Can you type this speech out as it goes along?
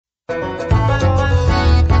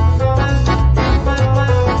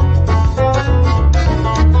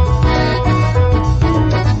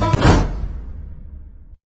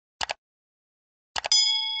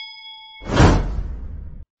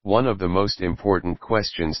One of the most important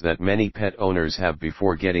questions that many pet owners have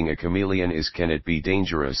before getting a chameleon is, can it be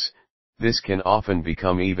dangerous? This can often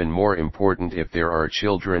become even more important if there are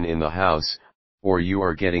children in the house, or you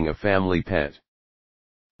are getting a family pet.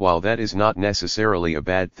 While that is not necessarily a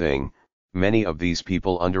bad thing, many of these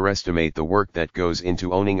people underestimate the work that goes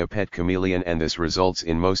into owning a pet chameleon, and this results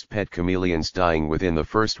in most pet chameleons dying within the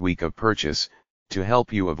first week of purchase. To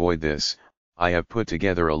help you avoid this, I have put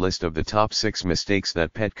together a list of the top 6 mistakes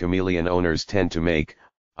that pet chameleon owners tend to make.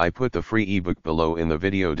 I put the free ebook below in the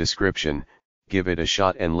video description. Give it a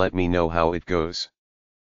shot and let me know how it goes.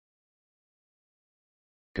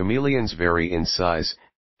 Chameleons vary in size,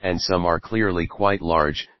 and some are clearly quite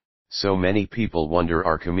large, so many people wonder,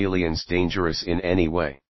 are chameleons dangerous in any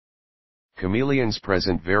way? Chameleons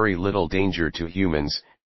present very little danger to humans,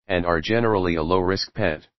 and are generally a low-risk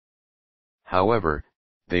pet. However,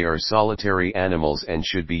 they are solitary animals and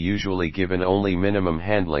should be usually given only minimum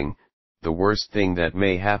handling. The worst thing that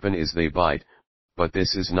may happen is they bite, but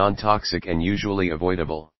this is non-toxic and usually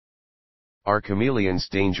avoidable. Are chameleons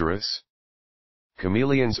dangerous?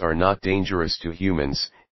 Chameleons are not dangerous to humans.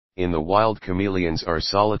 In the wild, chameleons are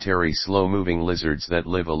solitary, slow-moving lizards that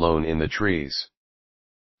live alone in the trees.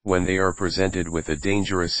 When they are presented with a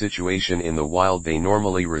dangerous situation in the wild, they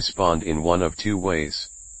normally respond in one of 2 ways: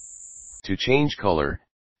 to change color,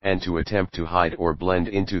 and to attempt to hide or blend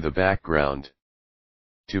into the background.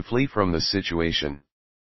 To flee from the situation.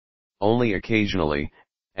 Only occasionally,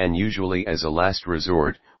 and usually as a last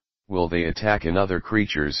resort, will they attack another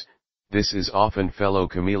creatures. This is often fellow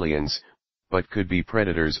chameleons, but could be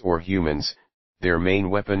predators or humans. Their main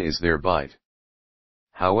weapon is their bite.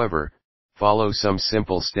 However, follow some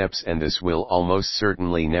simple steps and this will almost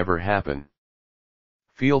certainly never happen.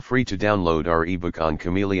 Feel free to download our ebook on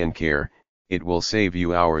chameleon care. It will save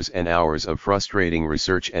you hours and hours of frustrating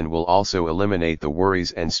research and will also eliminate the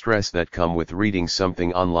worries and stress that come with reading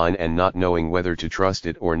something online and not knowing whether to trust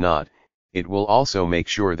it or not. It will also make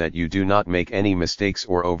sure that you do not make any mistakes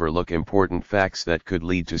or overlook important facts that could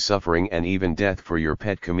lead to suffering and even death for your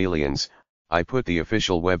pet chameleons. I put the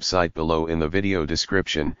official website below in the video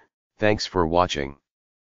description. Thanks for watching.